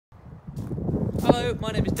Hello,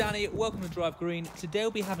 my name is Danny, welcome to Drive Green. Today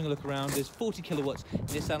we'll be having a look around this 40 kilowatts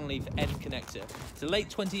Nissan Leaf N-Connecta. It's a late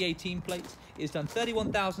 2018 plate, it's done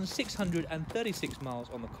 31,636 miles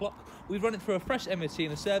on the clock. We've run it through a fresh MOT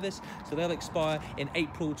and a service, so they'll expire in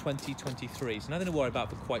April 2023, so nothing to worry about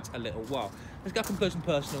for quite a little while. Let's go up and close and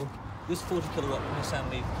personal, this 40 kilowatt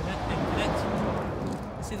Nissan Leaf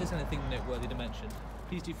N-Connecta. Let's see if there's anything noteworthy to mention.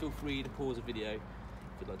 Please do feel free to pause the video if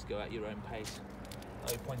you'd like to go at your own pace.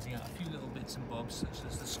 I'll be pointing out a few little bits and bobs, such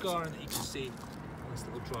as the scarring that you can see on this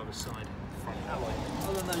little driver's side front alloy.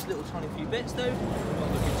 Other than those little tiny few bits though,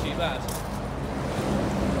 not looking too bad.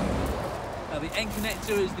 Now the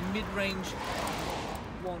N-Connecta is the mid-range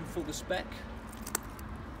one for the spec.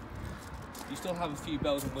 You still have a few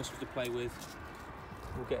bells and whistles to play with.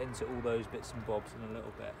 We'll get into all those bits and bobs in a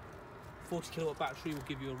little bit. 40 kilowatt battery will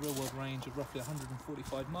give you a real world range of roughly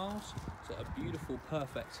 145 miles, so a beautiful,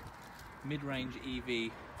 perfect mid-range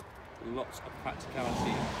EV, lots of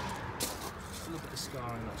practicality. Just a little bit of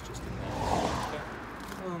scarring that's just in there. Okay.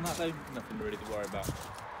 Other than that though, nothing really to worry about.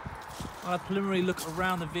 On a preliminary look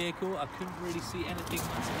around the vehicle, I couldn't really see anything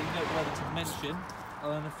massively noteworthy to mention,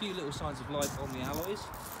 other than a few little signs of life on the alloys.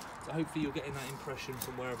 So hopefully you're getting that impression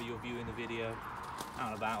from wherever you're viewing the video,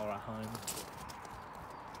 out and about or at home.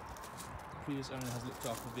 The previous owner has looked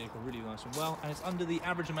after the vehicle really nice and well, and it's under the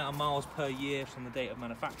average amount of miles per year from the date of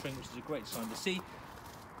manufacturing, which is a great sign to see.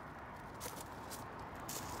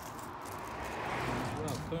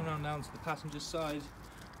 Well, going around down to the passenger side,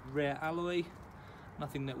 rear alloy,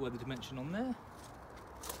 nothing noteworthy to mention on there.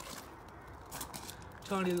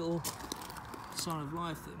 Tiny little sign of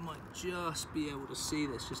life that might just be able to see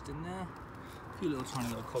that's just in there. A few little tiny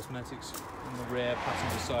little cosmetics on the rear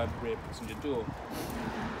passenger side, rear passenger door.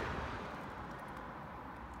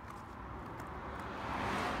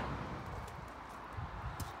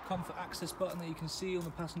 Comfort access button that you can see on the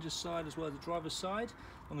passenger side as well as the driver's side. As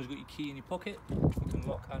long as you've got your key in your pocket, you can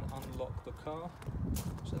lock and unlock the car.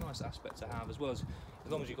 It's a nice aspect to have, as well as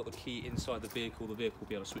long as you've got the key inside the vehicle will be able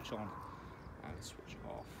to switch on and switch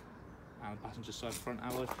off. And the passenger side front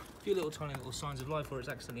alloy. A few little tiny little signs of life where it's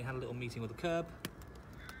accidentally had a little meeting with the curb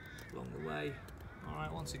along the way.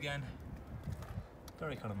 Alright, once again,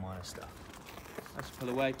 very kind of minor stuff. Let's pull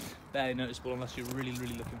away, barely noticeable unless you're really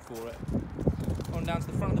looking for it. On down to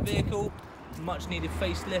the front of the vehicle, much needed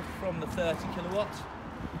facelift from the 30 kilowatt.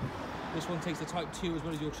 This one takes the Type 2 as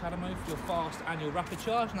well as your channel mode for your fast and your rapid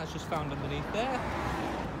charge, and that's just found underneath there,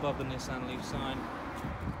 above the Nissan Leaf sign.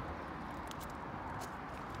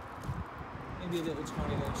 Maybe a little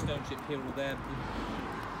tiny little stone chip here or there, but the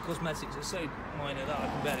cosmetics are so minor that I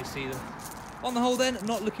can barely see them. On the whole then,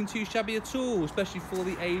 not looking too shabby at all, especially for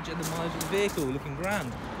the age and the mileage of the vehicle, looking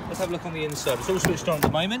grand. Let's have a look on the inside. It's all switched on at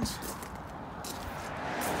the moment.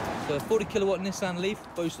 The 40 kilowatt Nissan Leaf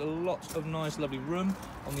boasts a lot of nice lovely room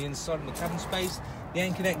on the inside of the cabin space. The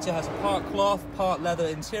N-Connecta has a part cloth, part leather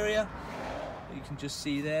interior that you can just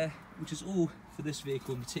see there, which is all for this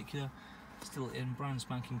vehicle in particular, still in brand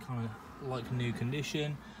spanking kind of like new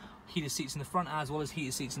condition. Heated seats in the front as well as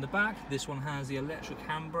heated seats in the back. This one has the electric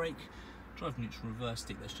handbrake, drive neutral reverse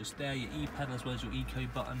stick that's just there, your E-pedal as well as your eco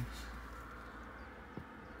button.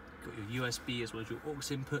 Got your USB as well as your aux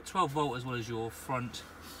input, 12 volt as well as your front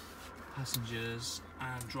passengers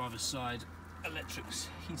and driver's side electrics,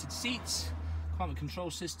 heated seats, climate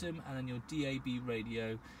control system, and then your DAB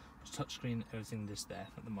radio, touchscreen, everything this there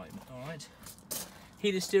at the moment. All right,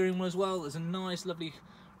 heated steering wheel as well. There's a nice, lovely,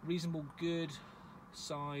 reasonable, good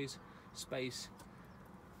size space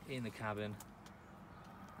in the cabin,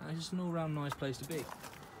 and it's just an all-round nice place to be.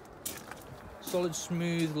 Solid,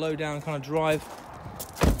 smooth, low down kind of drive.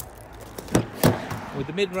 With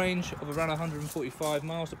the mid-range of around 145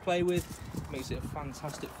 miles to play with, makes it a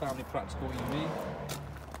fantastic family practical EV.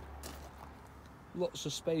 Lots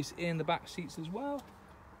of space in the back seats as well.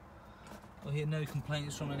 I'll hear no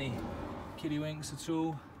complaints from any kiddywinks at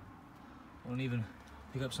all. I won't even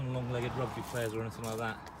pick up some long-legged rugby players or anything like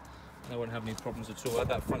that. They won't have any problems at all. I had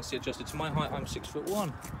that front seat adjusted to my height. I'm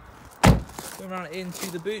 6'1". Going around into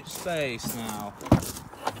the boot space now.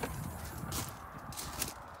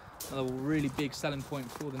 Another really big selling point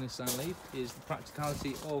for the Nissan Leaf is the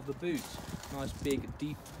practicality of the boot. Nice big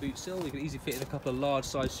deep boot sill. You can easily fit in a couple of large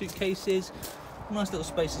size suitcases. Nice little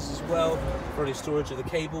spaces as well for any storage of the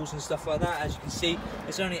cables and stuff like that. As you can see,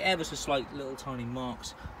 it's only ever so slight little tiny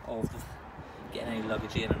marks of getting any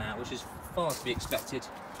luggage in and out, which is far to be expected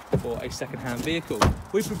for a second-hand vehicle.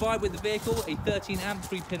 We provide with the vehicle a 13 amp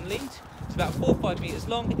 3-pin lead. It's about 4 or 5 meters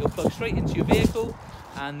long. It will plug straight into your vehicle.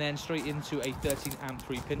 and then straight into a 13 amp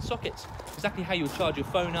 3-pin socket. Exactly how you would charge your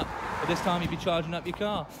phone up, but this time you'd be charging up your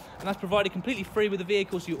car. And that's provided completely free with the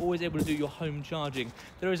vehicle, so you're always able to do your home charging.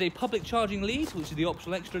 There is a public charging lead, which is the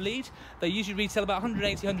optional extra lead. They usually retail about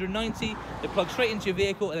 180, 190. They plug straight into your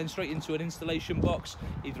vehicle and then straight into an installation box,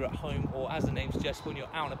 either at home or, as the name suggests, when you're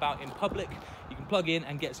out and about in public, you can plug in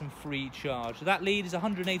and get some free charge. So that lead is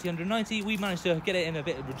 180, 190. We managed to get it in a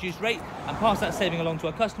bit of a reduced rate and pass that saving along to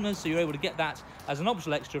our customers, so you're able to get that as an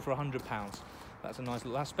optional extra for £100. That's a nice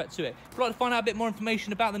little aspect to it. If you'd like to find out a bit more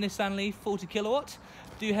information about the Nissan Leaf 40 kilowatt,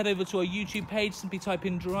 do head over to our YouTube page, simply type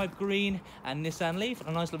in Drive Green and Nissan Leaf, and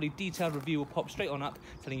a nice lovely detailed review will pop straight on up,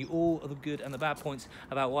 telling you all of the good and the bad points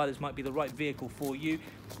about why this might be the right vehicle for you.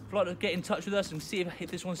 If you'd like to get in touch with us and see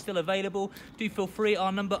if this one's still available, do feel free.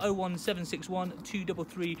 Our number 01761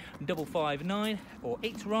 233 559, or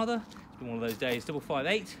 8 rather, it's been one of those days,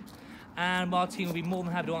 558. And our team will be more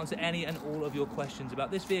than happy to answer any and all of your questions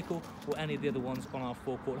about this vehicle or any of the other ones on our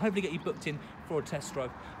forecourt, and hopefully get you booked in for a test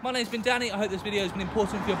drive. My name's been Danny. I hope this video has been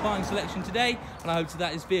important for your buying selection today, and I hope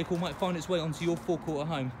that this vehicle might find its way onto your forecourt at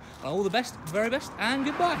home. And all the best, very best, and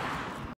goodbye.